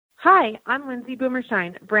Hi, I'm Lindsay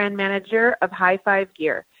Boomershine, brand manager of High Five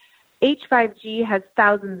Gear. H5G has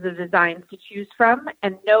thousands of designs to choose from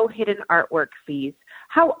and no hidden artwork fees.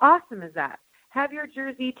 How awesome is that? Have your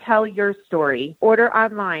jersey tell your story. Order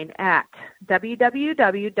online at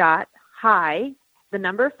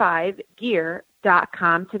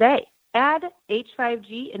www.high5gear.com today. Add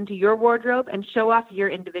H5G into your wardrobe and show off your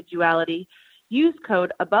individuality. Use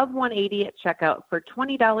code ABOVE180 at checkout for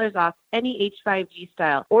 $20 off any H5G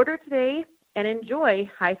style. Order today and enjoy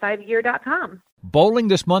high5gear.com. Bowling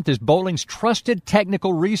This Month is bowling's trusted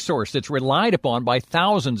technical resource that's relied upon by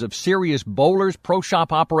thousands of serious bowlers, pro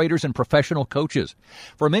shop operators, and professional coaches.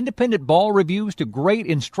 From independent ball reviews to great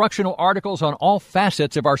instructional articles on all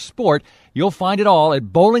facets of our sport, you'll find it all at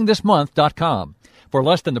bowlingthismonth.com. For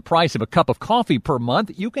less than the price of a cup of coffee per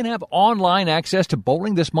month, you can have online access to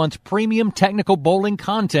Bowling This Month's premium technical bowling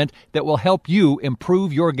content that will help you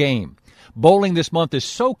improve your game. Bowling This Month is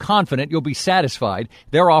so confident you'll be satisfied,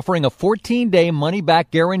 they're offering a 14-day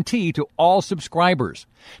money-back guarantee to all subscribers.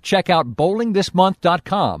 Check out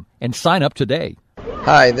bowlingthismonth.com and sign up today.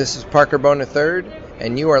 Hi, this is Parker Bone III,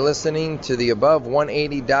 and you are listening to the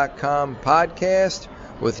Above180.com podcast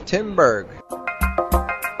with Tim Berg.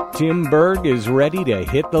 Tim Berg is ready to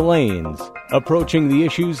hit the lanes, approaching the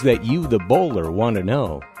issues that you, the bowler, want to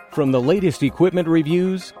know. From the latest equipment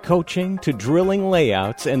reviews, coaching, to drilling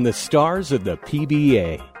layouts, and the stars of the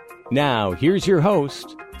PBA. Now, here's your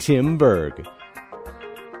host, Tim Berg.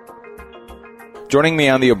 Joining me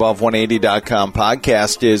on the Above180.com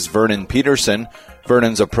podcast is Vernon Peterson.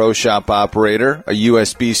 Vernon's a pro shop operator, a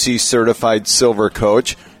USBC certified silver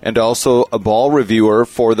coach, and also a ball reviewer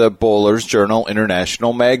for the Bowlers Journal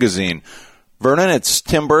International magazine. Vernon, it's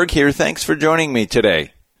Tim Berg here. Thanks for joining me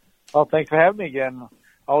today. Well, thanks for having me again.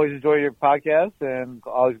 Always enjoy your podcast and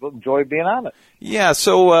always enjoy being on it. Yeah,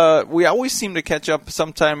 so we always seem to catch up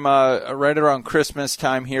sometime right around Christmas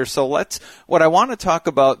time here. So what I want to talk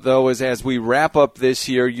about, though, is as we wrap up this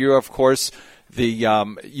year, you, of course,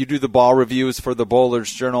 you do the ball reviews for the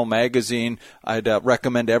Bowlers Journal magazine. I'd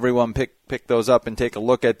recommend everyone pick those up and take a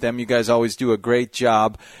look at them. You guys always do a great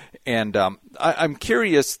job. And I'm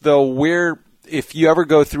curious, though, if you ever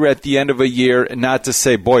go through at the end of a year, and not to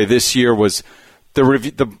say, boy, this year was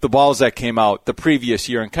the balls that came out the previous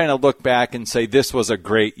year, and kind of look back and say, this was a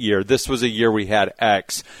great year. This was a year we had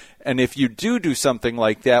X. And if you do something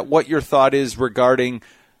like that, what your thought is regarding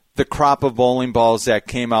the crop of bowling balls that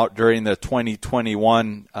came out during the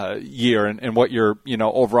 2021 year, and what your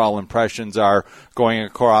overall impressions are going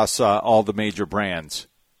across all the major brands.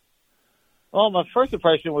 Well, my first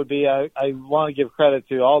impression would be I want to give credit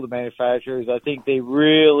to all the manufacturers. I think they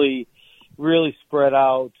really, really spread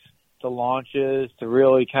out the launches to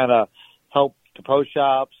really kind of help the pro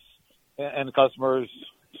shops and the customers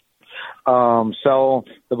sell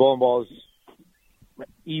the bowling balls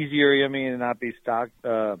easier, and not be stocked,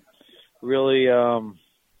 really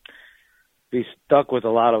be stuck with a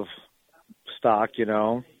lot of stock,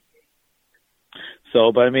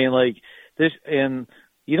 So, but this, and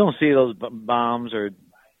you don't see those bombs or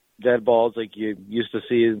dead balls like you used to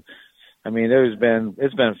see. It's been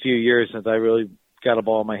a few years since I really got a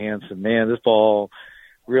ball in my hands and, man, this ball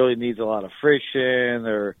really needs a lot of friction,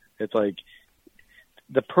 or it's like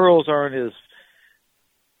the pearls aren't as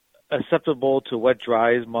acceptable to wet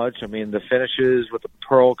dry as much. The finishes with the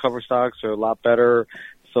pearl cover stocks are a lot better,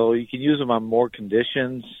 so you can use them on more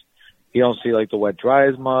conditions. You don't see the wet dry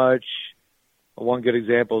as much. One good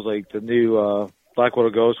example is the new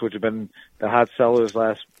Blackwater Ghost, which have been the hot sellers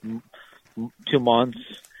last 2 months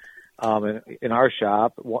in our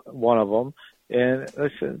shop, one of them. And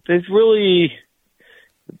they really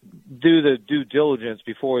do the due diligence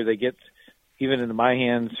before they get even into my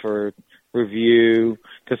hands for review.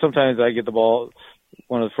 Because sometimes I get the ball,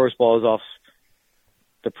 one of the first balls off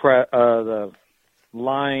the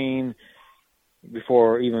line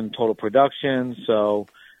before even total production. So,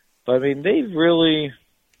 but they've really,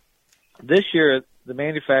 this year, the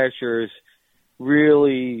manufacturers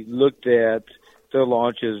really looked at their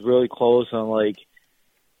launches really close on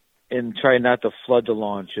and try not to flood the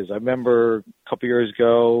launches. I remember a couple years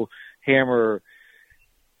ago, Hammer,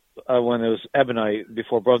 when it was Ebonite,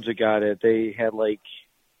 before Brunswick got it, they had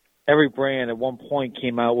every brand at one point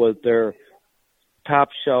came out with their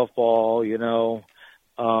top shelf ball, they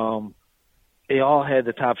all had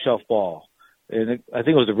the top shelf ball. And I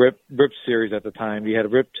think it was the Rip series at the time. You had a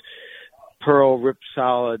Ripped Pearl, Ripped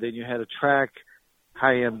Solid, then you had a Track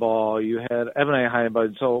high-end ball, you had Ebonite high-end ball.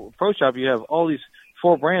 So Pro Shop, you have all these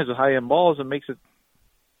 4 brands with high-end balls, and makes it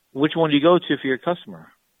which one do you go to for your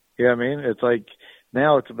customer. You know what I mean? It's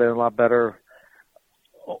now it's been a lot better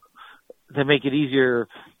to make it easier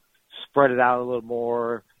spread it out a little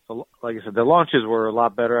more. Like I said, the launches were a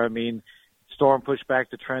lot better. I mean, Storm pushed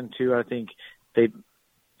back the trend too. I think they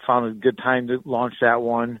found a good time to launch that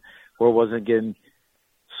one where it wasn't getting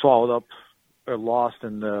swallowed up or lost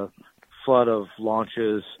in the flood of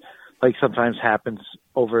launches like sometimes happens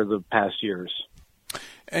over the past years.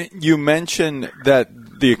 You mentioned that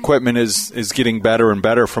the equipment is getting better and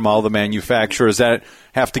better from all the manufacturers. That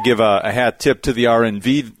have to give a hat tip to the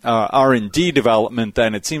R&D development.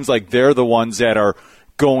 Then it seems like they're the ones that are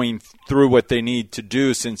going through what they need to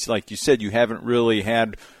do. Since, like you said, you haven't really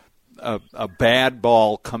had a bad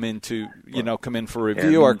ball come in for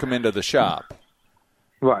review or come into the shop.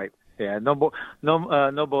 Right. Yeah, no boat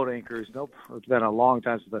anchors. Nope. It's been a long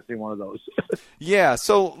time since I've seen one of those. Yeah,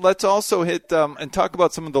 so let's also hit and talk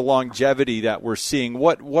about some of the longevity that we're seeing.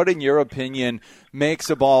 What, in your opinion, makes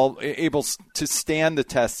a ball able to stand the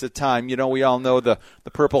test of time? You know, we all know the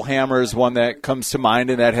Purple Hammer is one that comes to mind,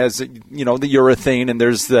 and that has, the urethane, and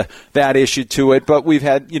there's that issue to it. But we've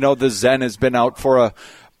had, the Zen has been out for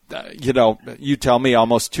you tell me,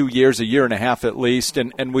 almost 2 years, a year and a half at least,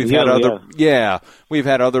 and we've had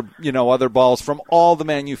other balls from all the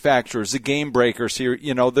manufacturers, the Game Breakers here.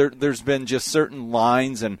 There's been just certain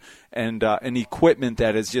lines and equipment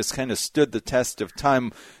that has just kind of stood the test of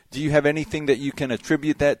time. Do you have anything that you can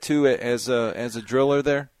attribute that to as a driller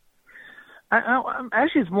there?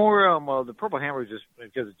 Actually, it's more the Purple Hammer is just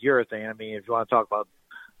because it's urethane. I mean, if you want to talk about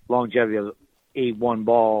longevity of one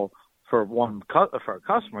ball for a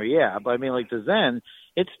customer, yeah. But I mean, like the Zen,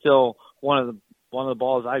 it's still one of the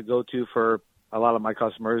balls I go to for a lot of my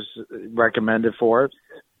customers, recommended for it,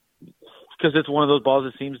 because it's one of those balls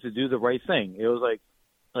that seems to do the right thing. It was like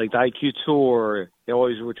the IQ Tour, they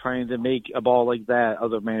always were trying to make a ball like that,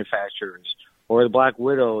 other manufacturers, or the Black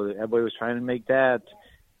Widow, everybody was trying to make that,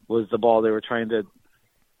 was the ball they were trying to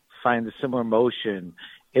find a similar motion.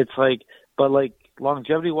 It's like, but like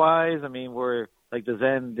longevity wise, I mean, we're like the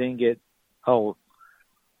Zen didn't get, we're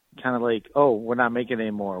not making it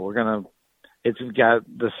anymore.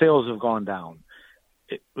 The sales have gone down.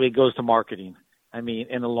 It goes to marketing. I mean,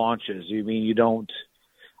 in the launches,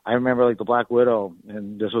 I remember like the Black Widow,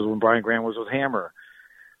 and this was when Brian Graham was with Hammer.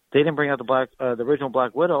 They didn't bring out the original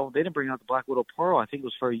Black Widow. They didn't bring out the Black Widow Pearl. I think it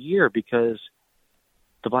was for a year because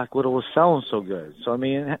the Black Widow was selling so good. So, I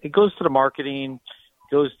mean, it goes to the marketing,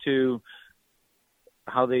 goes to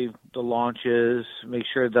how the launches, make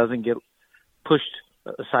sure it doesn't get pushed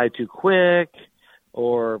aside too quick,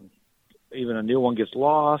 or even a new one gets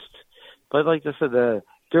lost. But like I said, the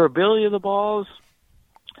durability of the balls,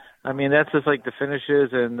 I mean, that's just like the finishes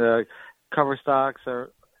and the cover stocks they're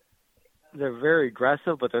very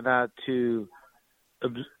aggressive, but they're not too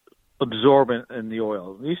absorbent in the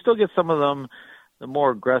oil. You still get some of them, the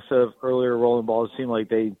more aggressive, earlier rolling balls seem like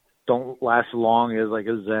they don't last as long as like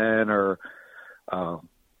a Zen or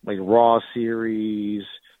like Raw Series,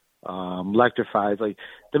 Electrified. Like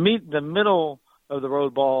the middle of the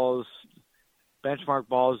road balls, benchmark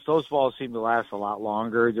balls, those balls seem to last a lot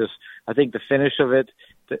longer. Just, I think the finish of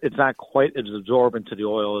it's not quite as absorbent to the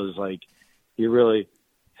oil as like your really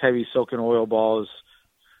heavy soaking oil balls,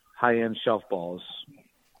 high-end shelf balls.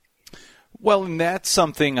 Well, and that's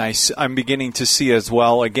something I'm beginning to see as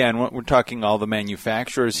well. Again, we're talking all the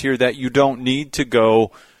manufacturers here, that you don't need to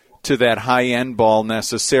go to that high-end ball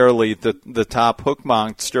necessarily, the top hook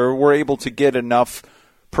monster. We're able to get enough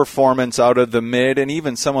performance out of the mid and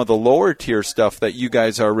even some of the lower tier stuff that you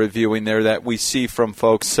guys are reviewing there that we see from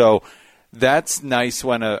folks. So that's nice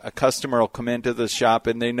when a customer will come into the shop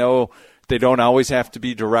and they know they don't always have to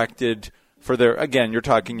be directed for their, again, you're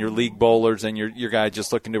talking your league bowlers and your guy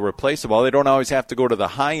just looking to replace a ball. They don't always have to go to the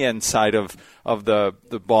high-end side of the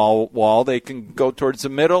ball wall. They can go towards the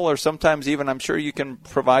middle, or sometimes even I'm sure you can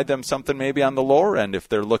provide them something maybe on the lower end if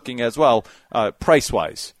they're looking as well,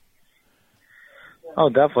 price-wise. Oh,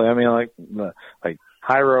 definitely. I mean, like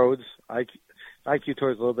High Roads, IQ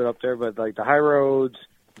Tour is a little bit up there, but like the High Roads,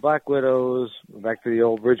 Black Widows, back to the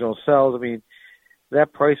old original cells, I mean,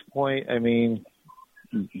 that price point, I mean,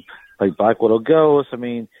 like Black Widow Ghost, I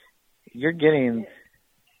mean, you're getting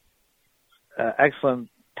excellent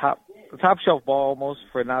top shelf ball almost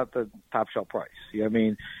for not the top shelf price. You know what I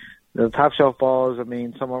mean? The top shelf balls, I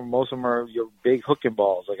mean, most of them are your big hooking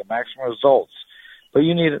balls, like a Maximum Results. But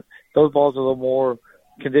you need those balls are a little more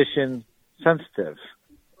condition sensitive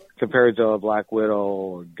compared to a Black Widow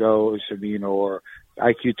or Ghost, I mean, or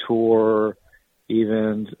IQ Tour,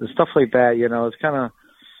 even stuff like that. You know, it's kind of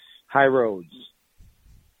High Roads.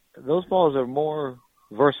 Those balls are more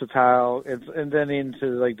versatile, and then into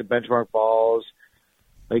like the benchmark balls,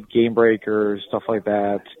 like Game Breakers, stuff like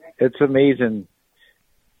that. It's amazing.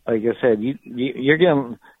 Like I said, you're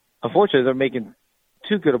getting unfortunately, they're making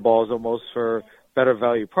too good of balls almost for better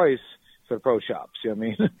value price for the pro shops. You know what I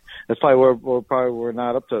mean? That's probably where we're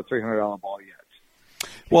not up to a $300 ball yet.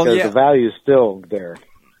 Well, because yeah. the value is still there.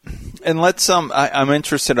 And let's I'm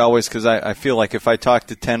interested always because I feel like if I talk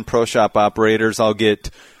to 10 pro shop operators, I'll get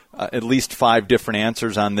at least 5 different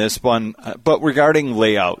answers on this one. But regarding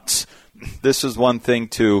layouts, this is one thing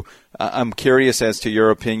too. I'm curious as to your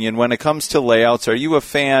opinion. When it comes to layouts, are you a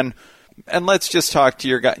fan? And let's just talk to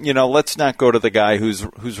your guy. Let's not go to the guy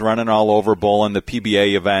who's running all over bowling the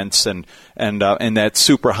PBA events and that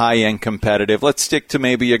super high end competitive. Let's stick to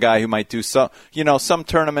maybe a guy who might do some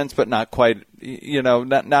tournaments, but not quite,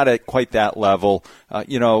 not at quite that level.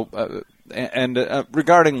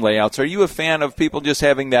 Regarding layouts, are you a fan of people just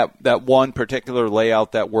having that one particular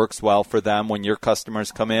layout that works well for them when your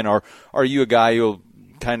customers come in, or are you a guy who'll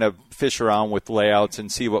kind of fish around with layouts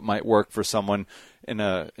and see what might work for someone in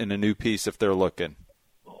a new piece if they're looking?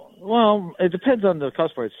 Well, it depends on the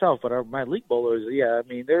customer itself, but my league bowlers,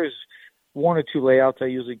 there's 1 or 2 layouts I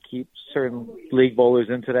usually keep certain league bowlers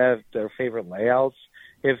into their favorite layouts.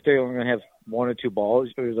 If they're only going to have 1 or 2 balls,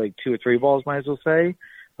 there's like 2 or 3 balls, might as well say.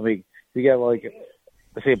 I mean, you get like,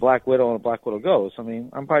 let's say a Black Widow and a Black Widow Ghost. I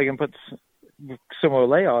mean, I'm probably going to put similar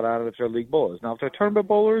layout on it if they're league bowlers. Now, if they're tournament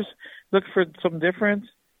bowlers looking for something different,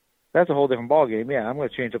 that's a whole different ballgame. Yeah, I'm going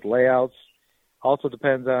to change up layouts. Also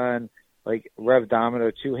depends on like rev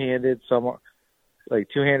dominant or two-handed. Some like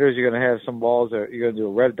two-handers, you're going to have some balls that you're going to do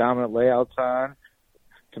a rev dominant layouts on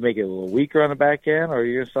to make it a little weaker on the back end, or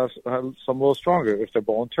you're going to have some a little stronger if they're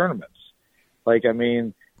bowling tournaments. Like, I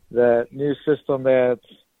mean, the new system that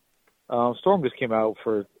Storm just came out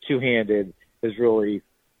for two-handed is really,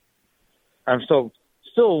 I'm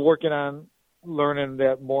still working on learning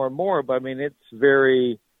that more and more, but I mean, they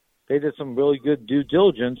did some really good due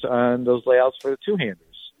diligence on those layouts for the two-handers.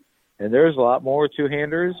 And there's a lot more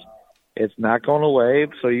two-handers. It's not going away,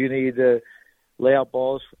 so you need to lay out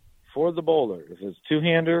balls for the bowler. If it's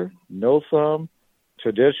two-hander, no thumb,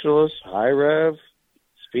 traditionalist, high rev,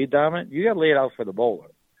 speed dominant, you got to lay it out for the bowler.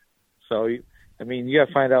 So, you got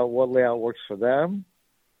to find out what layout works for them.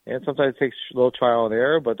 And sometimes it takes a little trial and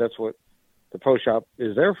error, but that's what the pro shop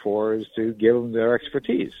is there for, is to give them their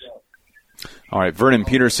expertise. All right, Vernon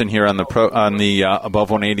Peterson here on the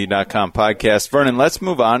Above180.com podcast. Vernon, let's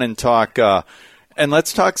move on and talk a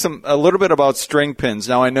little bit about string pins.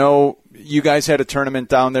 Now, I know you guys had a tournament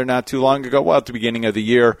down there not too long ago, at the beginning of the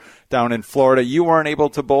year down in Florida. You weren't able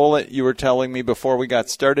to bowl it, you were telling me before we got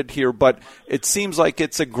started here, but it seems like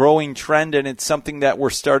it's a growing trend, and it's something that we're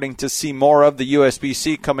starting to see more of. The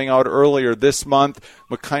USBC coming out earlier this month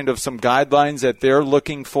with kind of some guidelines that they're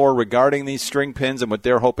looking for regarding these string pins and what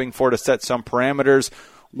they're hoping for to set some parameters.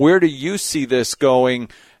 Where do you see this going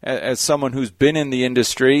as someone who's been in the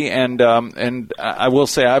industry? And I will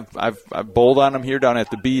say I've bowled on them here down at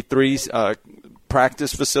the B3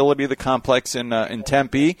 practice facility, the complex in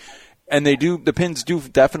Tempe, and the pins do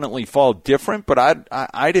definitely fall different. But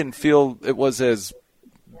I didn't feel it was as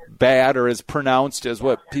bad or as pronounced as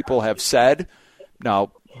what people have said.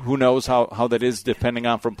 Now, who knows how that is depending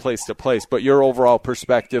on from place to place. But your overall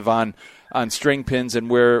perspective on string pins and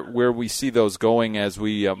where we see those going as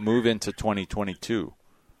we move into 2022.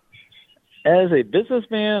 As a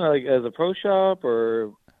businessman, like as a pro shop,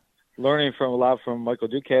 or learning from Michael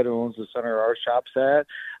Duquette, who owns the center our shop's at,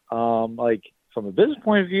 like from a business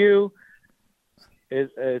point of view,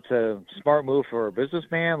 it's a smart move for a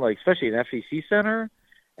businessman, like especially an FEC center.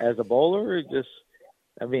 As a bowler,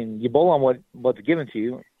 you bowl on what's given to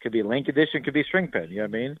you. Could be lane condition, could be string pin. You know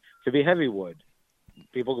what I mean? Could be heavy wood.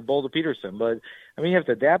 People could bowl the Peterson, but you have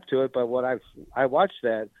to adapt to it. But what I watched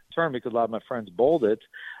that tournament because a lot of my friends bowled it.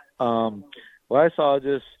 What I saw,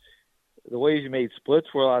 just the ways you made splits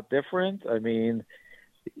were a lot different. I mean,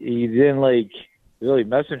 you didn't really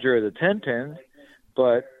messenger the 10 pin,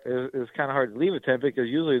 but it was kind of hard to leave a 10 pin because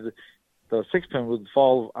usually the 6 pin would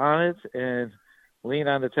fall on it and lean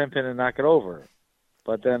on the 10 pin and knock it over.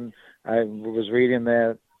 But then I was reading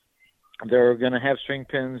that they're going to have string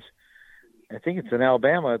pins. I think it's in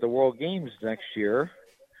Alabama at the World Games next year,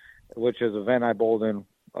 which is an event I bowled in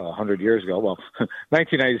 100 years ago. Well,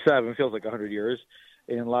 1997 feels like 100 years,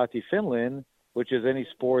 in Lahti, Finland, which is any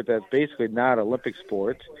sport that's basically not Olympic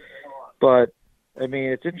sport. But,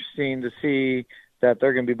 it's interesting to see that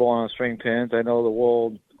they're going to be bowling on string pins. I know the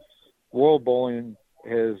world bowling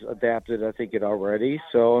has adapted, I think, it already.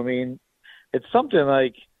 So, it's something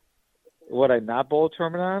like, would I not bowl a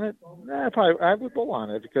tournament on it? I would bowl on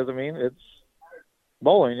it because, it's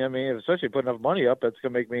bowling. Especially putting enough money up, that's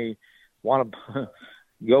going to make me want to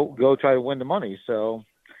go try to win the money. So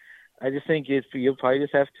I just think you'll probably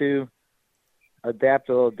just have to adapt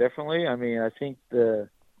a little differently. I mean, I think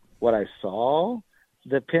what I saw,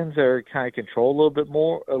 the pins are kind of controlled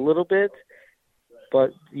a little bit,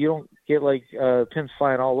 but you don't get like pins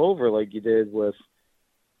flying all over like you did with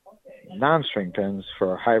non-string pins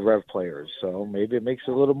for high rev players. So maybe it makes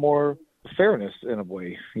a little more fairness in a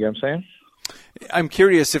way. You know what I'm saying? I'm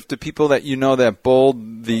curious if the people that you know that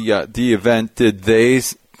bowled the event, did they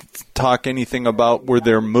talk anything about were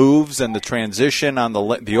their moves and the transition on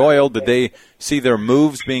the oil? Did they see their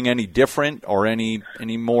moves being any different or any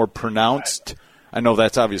more pronounced? I know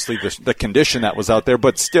that's obviously the condition that was out there,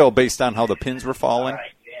 but still, based on how the pins were falling.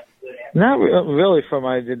 Not really.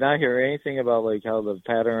 I did not hear anything about like how the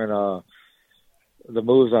pattern, the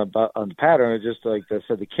moves on the pattern. It just like they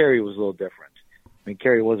said, the carry was a little different. I mean,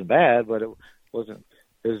 carry wasn't bad, but it wasn't.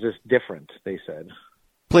 It was just different. They said.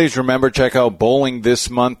 Please remember, check out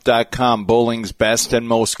bowlingthismonth.com, bowling's best and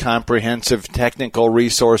most comprehensive technical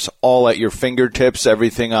resource, all at your fingertips,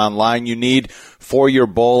 everything online you need for your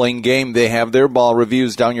bowling game. They have their ball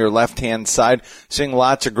reviews down your left-hand side, seeing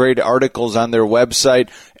lots of great articles on their website,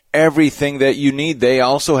 everything that you need. They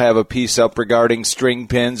also have a piece up regarding string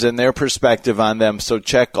pins and their perspective on them, so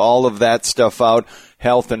check all of that stuff out,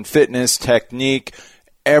 health and fitness, technique,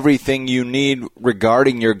 everything you need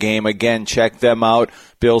regarding your game. Again, check them out.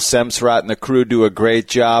 Bill Semsrott and the crew do a great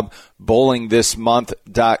job.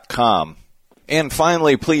 bowlingthismonth.com. And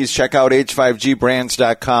finally, please check out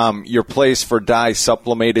h5gbrands.com, your place for dye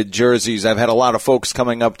sublimated jerseys. I've had a lot of folks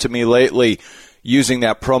coming up to me lately using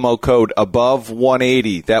that promo code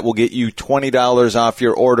ABOVE180. That will get you $20 off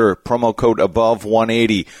your order. Promo code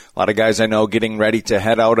ABOVE180. A lot of guys I know getting ready to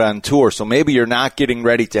head out on tour. So maybe you're not getting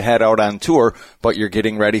ready to head out on tour, but you're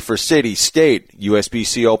getting ready for city, state,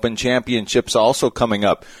 USBC Open Championships also coming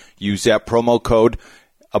up. Use that promo code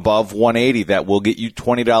ABOVE180. That will get you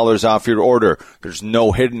 $20 off your order. There's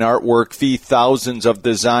no hidden artwork fee, thousands of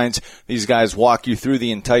designs. These guys walk you through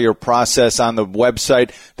the entire process on the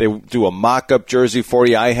website. They do a mock-up jersey for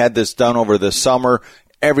you. I had this done over the summer.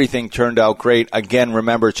 Everything turned out great. Again,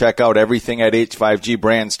 remember, check out everything at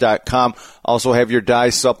h5gbrands.com. Also have your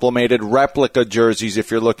dye sublimated replica jerseys if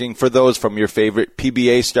you're looking for those from your favorite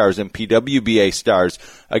PBA stars and PWBA stars.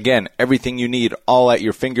 Again, everything you need all at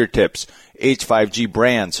your fingertips.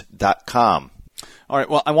 h5gbrands.com. All right,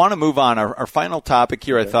 well, I want to move on. Our final topic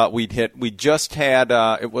here I thought we'd hit. We just had,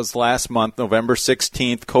 it was last month, November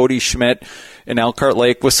 16th, Cody Schmidt in Elkhart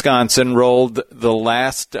Lake, Wisconsin, rolled the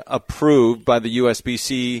last approved by the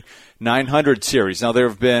USBC 900 series. Now, there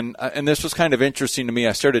have been, and this was kind of interesting to me,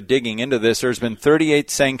 I started digging into this, there's been 38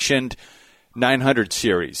 sanctioned 900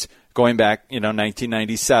 series going back,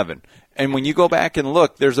 1997. And when you go back and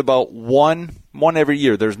look, there's about one every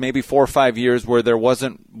year. There's maybe 4 or 5 years where there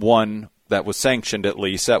wasn't one that was sanctioned, at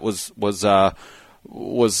least that was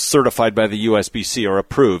certified by the USBC or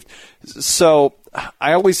approved. So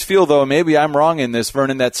I always feel, though, maybe I'm wrong in this,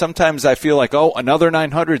 Vernon, that sometimes I feel like, another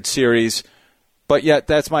 900 series, but yet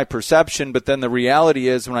that's my perception. But then the reality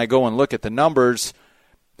is, when I go and look at the numbers,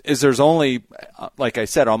 is there's only, like I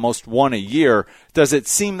said, almost one a year. Does it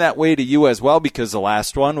seem that way to you as well? Because the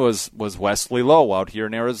last one was Wesley Lowe out here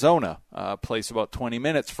in Arizona, a place about 20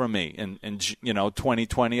 minutes from me in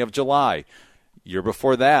 2020 of July. Year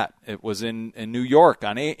before that, it was in New York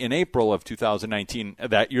in April of 2019.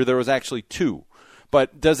 That year there was actually 2.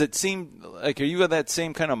 But does it seem like, are you of that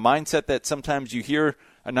same kind of mindset that sometimes you hear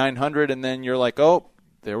a 900 and then you're like,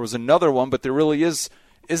 there was another one, but there really isn't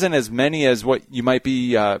as many as what you might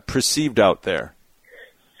be perceived out there?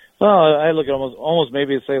 Well, I look at almost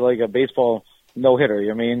maybe say like a baseball no-hitter.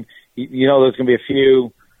 I mean, there's going to be a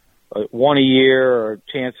few, one a year or a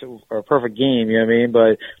chance or a perfect game, you know what I mean?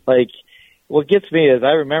 But, like, what gets me is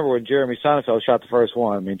I remember when Jeremy Sonnenfeld shot the first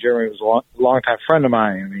one. I mean, Jeremy was a long-time friend of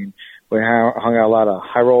mine. I mean, we hung out a lot of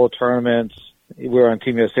high-roller tournaments. We were on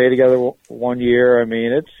Team USA together one year. I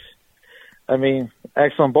mean,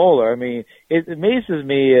 excellent bowler. I mean, it amazes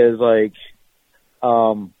me is like,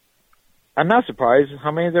 I'm not surprised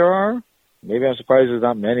how many there are. Maybe I'm surprised there's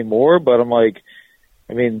not many more, but I'm like,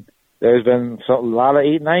 I mean, there's been a lot of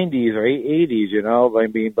 890s or 880s, I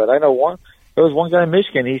mean, but I know there was one guy in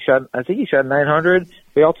Michigan, I think he shot 900.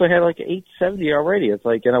 We also had like 870 already. It's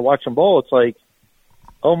like, and I watch him bowl, it's like,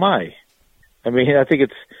 oh my. I mean, I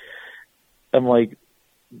think I'm like,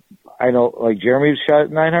 I know, like Jeremy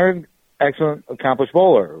shot 900. Excellent, accomplished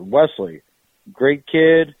bowler. Wesley, great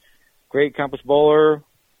kid, great accomplished bowler.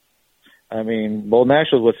 I mean, bowled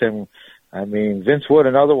nationals with him. I mean, Vince Wood,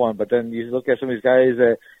 another one. But then you look at some of these guys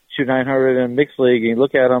that shoot 900 in mixed league, and you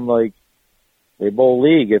look at them like they bowl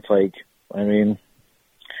league. It's like, I mean,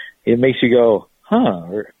 it makes you go, huh?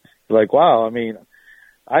 Or like, wow. I mean,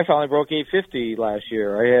 I finally broke 850 last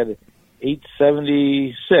year. I had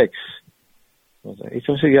 876. What was that?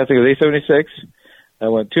 876? I think it was 876. I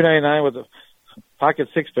went 299 with a pocket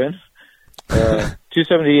 6-pin,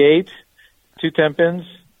 278, 2 10-pins,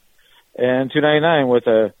 and 299 with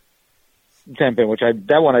a 10-pin,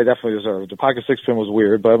 that one I definitely deserved. The pocket 6-pin was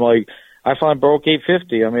weird, but I'm like, I finally broke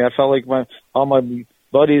 850. I mean, I felt like all my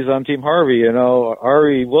buddies on Team Harvey,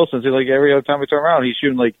 Harvey Wilson, like every other time we turn around, he's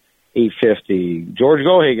shooting like 850. George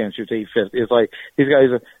Gohagan shoots 850. It's like these guys,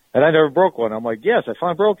 and I never broke one. I'm like, yes, I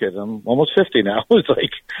finally broke it. I'm almost 50 now. It's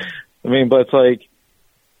like, but it's like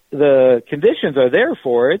the conditions are there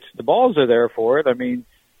for it. The balls are there for it. I mean,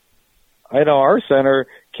 I know our center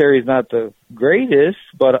carry's not the greatest,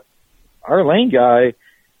 but our lane guy,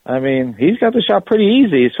 I mean, he's got the shot pretty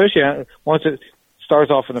easy, especially once it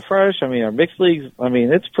starts off in the fresh. I mean, our mixed leagues, I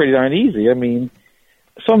mean, it's pretty darn easy. I mean,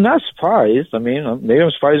 so I'm not surprised. I mean, maybe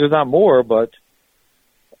I'm surprised there's not more, but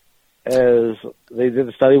as they did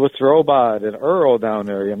the study with Throbot and Earl down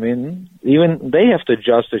there, I mean, even they have to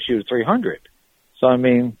adjust to shoot 300. So, I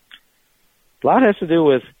mean, a lot has to do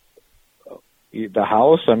with the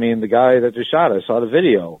house. I mean, the guy that just shot, I saw the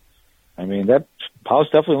video. I mean, that house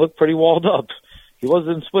definitely looked pretty walled up. He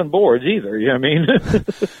wasn't splitting boards either, you know what I mean?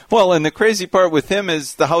 Well, and the crazy part with him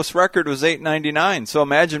is the house record was 899. So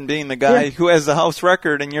imagine being the guy who has the house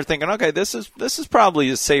record and you're thinking, okay, this is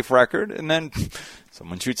probably a safe record, and then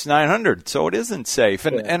someone shoots 900, so it isn't safe.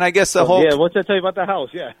 And I guess the whole... Yeah, what's that tell you about the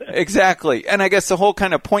house? Yeah. Exactly. And I guess the whole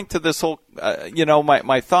kind of point to this whole,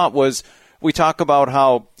 my thought was, we talk about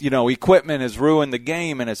how, equipment has ruined the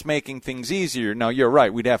game and it's making things easier. Now, you're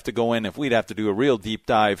right. We'd have to go in, if we'd have to do a real deep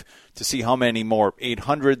dive to see how many more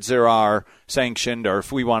 800s there are sanctioned, or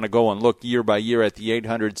if we want to go and look year by year at the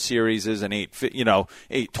 800 series and 820s,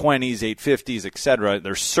 850s, etc.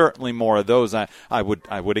 There's certainly more of those. I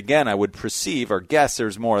would perceive or guess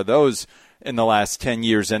there's more of those in the last 10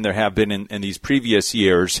 years than there have been in these previous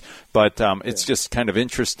years. But it's just kind of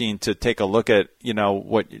interesting to take a look at,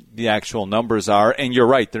 what the actual numbers are. And you're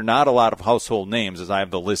right, they're not a lot of household names, as I have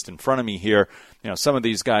the list in front of me here. Some of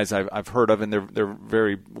these guys I've heard of, and they're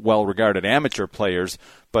very well-regarded amateur players,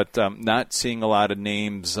 but not seeing a lot of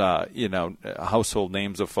names, household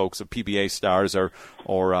names of folks, of PBA stars or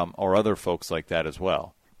other folks like that as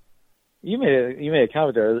well. You made a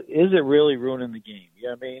comment there. Is it really ruining the game? You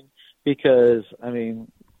know what I mean? Because, I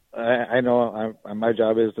mean, I know my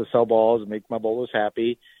job is to sell balls and make my bowlers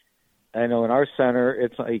happy. I know in our center,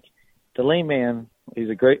 it's like the lane man, he's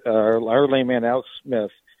a great, our lane man, Alex Smith,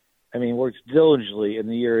 I mean, works diligently in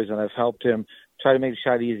the years, and I've helped him try to make the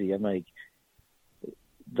shot easy. I'm like,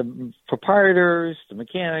 the proprietors, the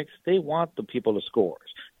mechanics, they want the people to score.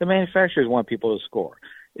 The manufacturers want people to score.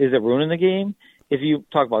 Is it ruining the game? If you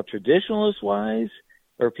talk about traditionalist-wise,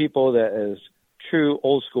 or people that is true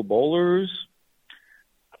old school bowlers,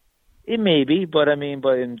 it may be, but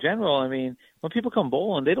in general, when people come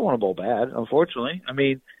bowling, they don't want to bowl bad, unfortunately. I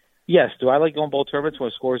mean, yes, do I like going bowl tournaments when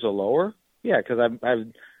scores are lower? Yeah, because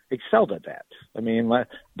I've excelled at that.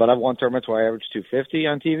 But I've won tournaments where I averaged 250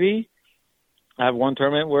 on TV. I've won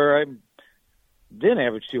tournament where I didn't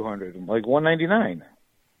average 200, like 199.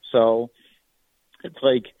 So it's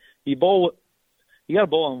like you got to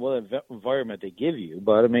bowl in what environment they give you.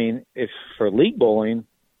 But, if for league bowling,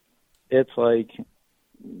 it's like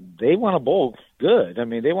they want to bowl good.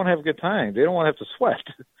 They want to have a good time. They don't want to have to sweat.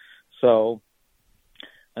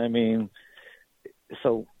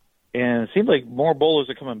 And it seems like more bowlers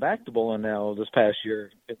are coming back to bowling now this past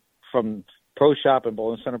year from pro shop and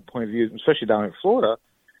bowling center point of view, especially down in Florida.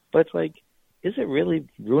 But it's like, is it really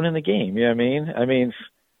ruining the game? You know what I mean?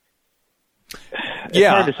 It's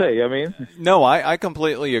hard to say. No, I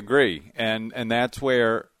completely agree, and that's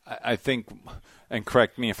where I think, and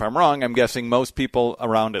correct me if I'm wrong, I'm guessing most people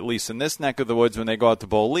around, at least in this neck of the woods, when they go out to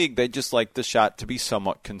bowl league, they just like the shot to be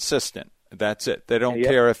somewhat consistent. That's it. They don't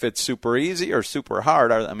care if it's super easy or super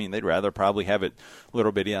hard. They'd rather probably have it a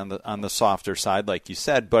little bit on the softer side, like you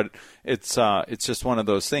said. But it's just one of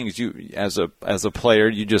those things. You as a player,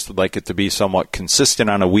 you just would like it to be somewhat consistent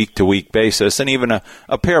on a week to week basis, and even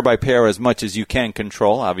a pair by pair as much as you can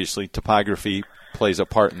control. Obviously, topography plays a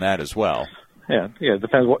part in that as well. Yeah, it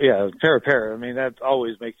depends. Pair to pair. That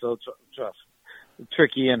always makes it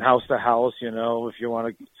tricky and house to house. If you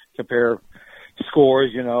want to compare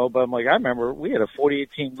scores, but I remember we had a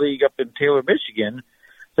 48-team league up in Taylor, Michigan,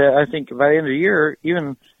 that I think by the end of the year,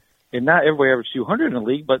 and not everybody averaged 200 in the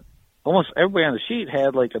league, but almost everybody on the sheet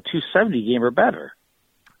had like a 270 game or better.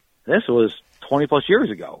 This was 20 plus years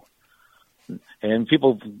ago. And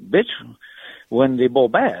people bitch when they bowl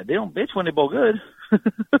bad. They don't bitch when they bowl good.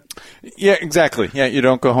 Yeah, exactly. Yeah, you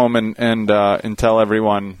don't go home and tell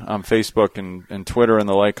everyone on Facebook and Twitter and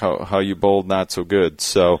the like how you bowled not so good.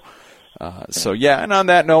 So yeah. And on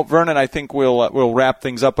that note, Vernon, I think we'll wrap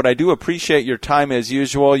things up. But I do appreciate your time as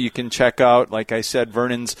usual. You can check out, like I said,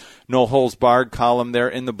 Vernon's No Holds Barred column there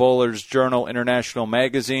in the Bowlers Journal International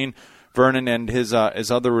Magazine. Vernon and his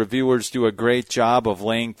other reviewers do a great job of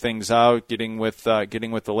laying things out, getting with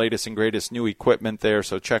the latest and greatest new equipment there.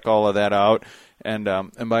 So check all of that out. And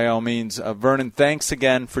by all means, Vernon, thanks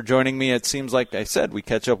again for joining me. It seems like I said we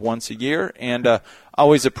catch up once a year, and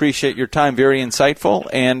always appreciate your time. Very insightful,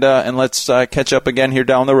 and let's catch up again here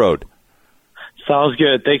down the road. Sounds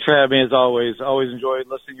good. Thanks for having me as always. Always enjoyed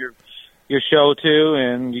listening to your show too,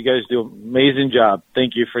 and you guys do an amazing job.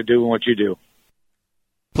 Thank you for doing what you do.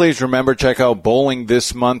 Please remember, check out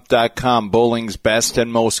bowlingthismonth.com, bowling's best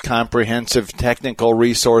and most comprehensive technical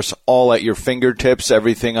resource, all at your fingertips,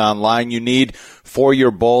 everything online you need for your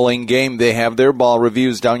bowling game. They have their ball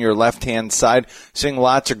reviews down your left-hand side, seeing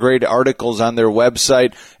lots of great articles on their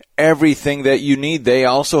website. Everything that you need. They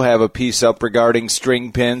also have a piece up regarding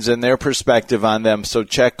string pins and their perspective on them, so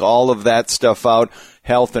check all of that stuff out,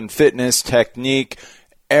 health and fitness, technique,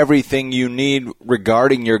 everything you need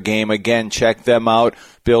regarding your game. Again, check them out.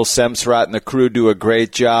 Bill Semsrott and the crew do a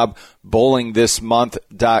great job.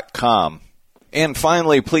 bowlingthismonth.com. And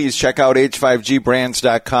finally, please check out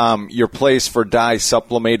h5gbrands.com, your place for dye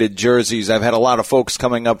sublimated jerseys. I've had a lot of folks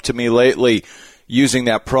coming up to me lately using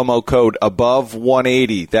that promo code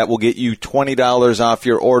ABOVE180. That will get you $20 off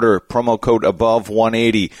your order. Promo code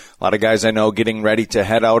ABOVE180. A lot of guys I know getting ready to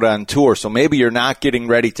head out on tour. So maybe you're not getting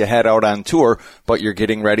ready to head out on tour, but you're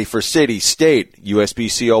getting ready for city, state,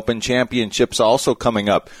 USBC Open Championships also coming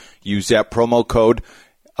up. Use that promo code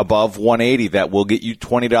ABOVE180. That will get you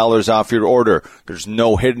 $20 off your order. There's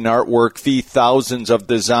no hidden artwork fee, thousands of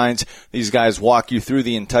designs. These guys walk you through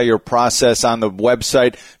the entire process on the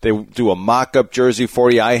website. They do a mock-up jersey for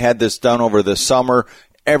you. I had this done over the summer.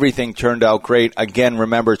 Everything turned out great. Again,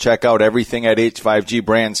 remember, check out everything at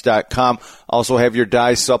h5gbrands.com. Also have your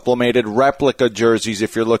dye sublimated replica jerseys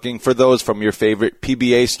if you're looking for those from your favorite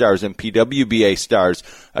PBA stars and PWBA stars.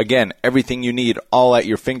 Again, everything you need all at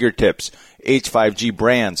your fingertips.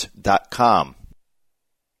 h5gbrands.com.